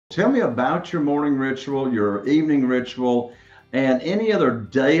Tell me about your morning ritual, your evening ritual, and any other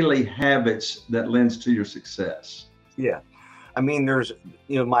daily habits that lends to your success. Yeah. I mean,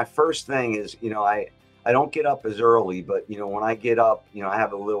 my first thing is, I don't get up as early, but, when I get up, I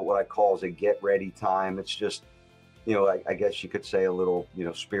have a little, what I call is a get ready time. It's just, I guess you could say a little,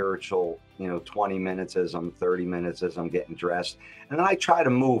 spiritual, 20 minutes as 30 minutes as I'm getting dressed. And then I try to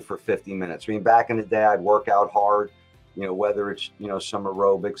move for 50 minutes. I mean, back in the day, I'd work out hard, whether it's, some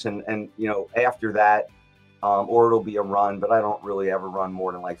aerobics and, after that, or it'll be a run, but I don't really ever run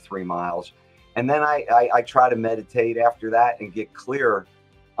more than like 3 miles. And then I try to meditate after that and get clear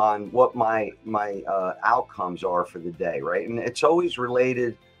on what my outcomes are for the day, right? And it's always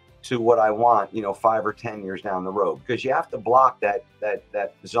related to what I want, 5 or 10 years down the road, because you have to block that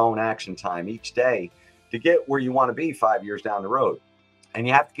zone action time each day to get where you want to be 5 years down the road, and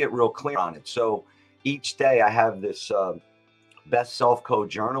you have to get real clear on it. So each day I have this best self code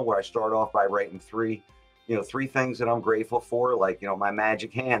journal where I start off by writing three things that I'm grateful for. Like, my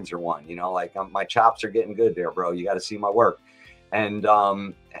magic hands are one, like my chops are getting good there, bro. You got to see my work. And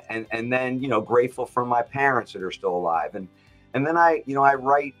then, grateful for my parents that are still alive. And then I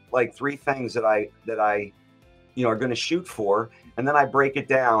write like three things that I are going to shoot for. And then I break it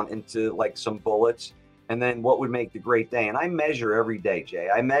down into like some bullets, and then what would make the great day. And I measure every day, Jay.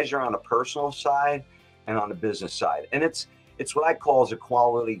 I measure on a personal side and on the business side. And it's what I call as a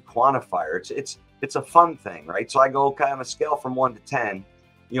quality quantifier. It's a fun thing, right? So I go kind of a scale from 1 to 10.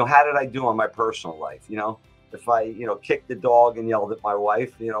 How did I do on my personal life? If I, kicked the dog and yelled at my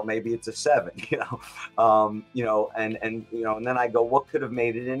wife, maybe it's a 7, and then I go, what could have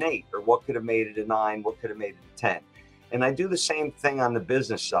made it an 8, or what could have made it a 9? What could have made it a 10? And I do the same thing on the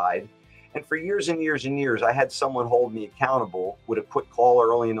business side. And for years and years and years, I had someone hold me accountable with a quick call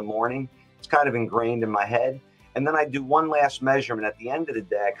early in the morning. It's kind of ingrained in my head. And then I do one last measurement at the end of the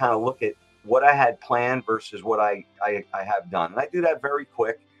day. I kind of look at what I had planned versus what I have done. And I do that very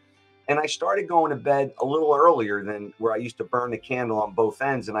quick. And I started going to bed a little earlier than where I used to burn the candle on both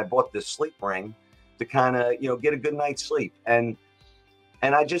ends. And I bought this sleep ring to kind of, get a good night's sleep. And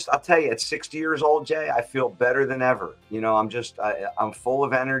I'll tell you, at 60 years old, Jay, I feel better than ever. I'm full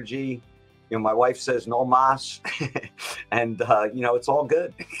of energy. My wife says no mas, and it's all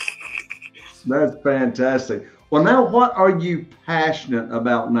good. That's fantastic. Well, now what are you passionate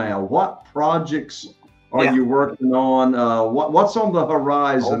about now? What projects are you working on? What's on the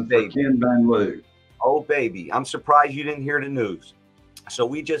horizon for Ken Van Liew? Oh, baby. I'm surprised you didn't hear the news. So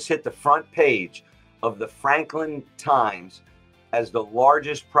we just hit the front page of the Franklin Times as the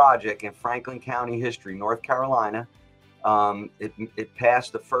largest project in Franklin County history, North Carolina. It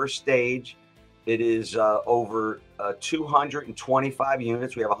passed the first stage. It is over 225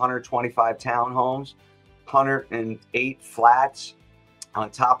 units. We have 125 townhomes, 108 flats on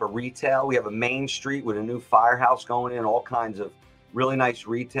top of retail. We have a main street with a new firehouse going in, all kinds of really nice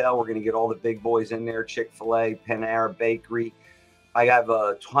retail. We're going to get all the big boys in there: Chick-fil-A, Panera Bakery. I have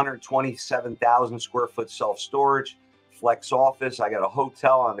a 127,000 square foot self-storage, flex office. I got a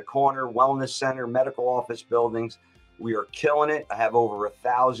hotel on the corner, wellness center, medical office buildings. We are killing it. I have over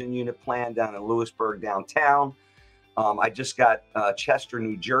 1,000 unit plan down in Lewisburg downtown. I just got Chester,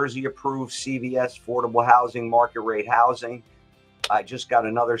 New Jersey approved, CVS, affordable housing, market rate housing. I just got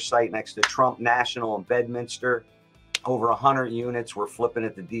another site next to Trump National in Bedminster, over 100 units. We're flipping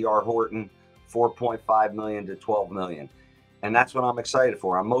at the DR Horton, 4.5 million to 12 million. And that's what I'm excited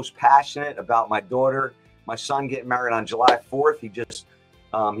for. I'm most passionate about my daughter, my son getting married on July 4th.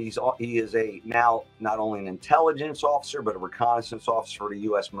 He is now not only an intelligence officer, but a reconnaissance officer for the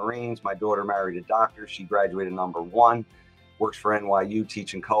U.S. Marines. My daughter married a doctor. She graduated #1, works for NYU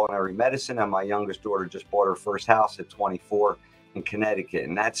teaching culinary medicine. And my youngest daughter just bought her first house at 24 in Connecticut.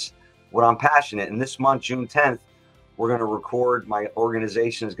 And that's what I'm passionate. And this month, June 10th, we're going to record. My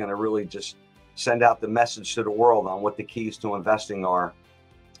organization is going to really just send out the message to the world on what the keys to investing are.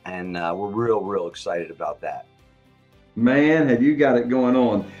 And we're real excited about that. Man, have you got it going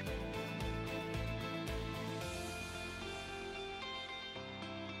on.